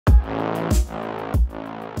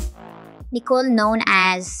Nicole, known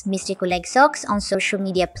as Mystical Leg Socks on social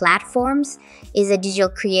media platforms, is a digital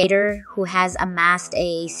creator who has amassed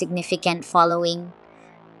a significant following,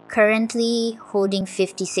 currently holding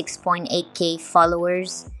 56.8k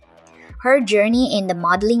followers. Her journey in the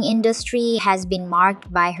modeling industry has been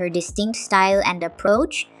marked by her distinct style and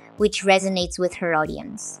approach, which resonates with her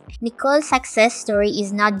audience. Nicole's success story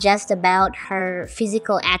is not just about her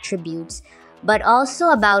physical attributes, but also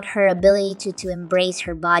about her ability to embrace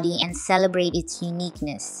her body and celebrate its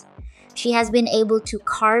uniqueness. She has been able to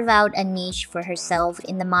carve out a niche for herself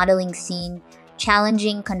in the modeling scene,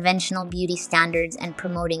 challenging conventional beauty standards and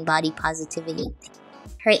promoting body positivity.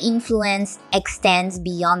 Her influence extends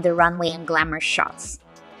beyond the runway and glamour shots.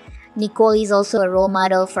 Nicole is also a role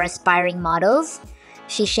model for aspiring models.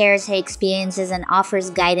 She shares her experiences and offers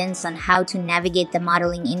guidance on how to navigate the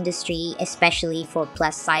modeling industry, especially for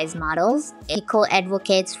plus-size models. Nicole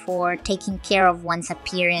advocates for taking care of one's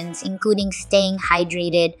appearance, including staying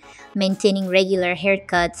hydrated, maintaining regular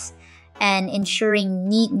haircuts, and ensuring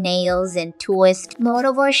neat nails and twists.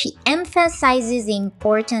 Moreover, she emphasizes the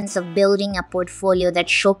importance of building a portfolio that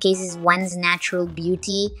showcases one's natural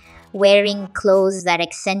beauty, wearing clothes that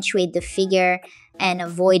accentuate the figure, and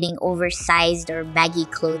avoiding oversized or baggy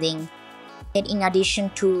clothing. In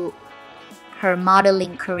addition to her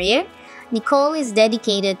modeling career, Nicole is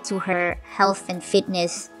dedicated to her health and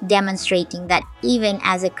fitness, demonstrating that even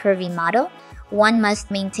as a curvy model, one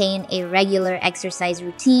must maintain a regular exercise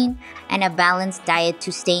routine and a balanced diet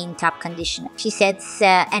to stay in top condition. She sets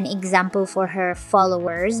an example for her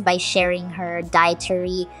followers by sharing her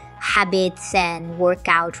dietary habits and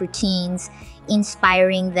workout routines,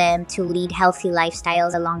 inspiring them to lead healthy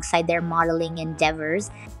lifestyles alongside their modeling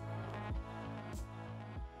endeavors.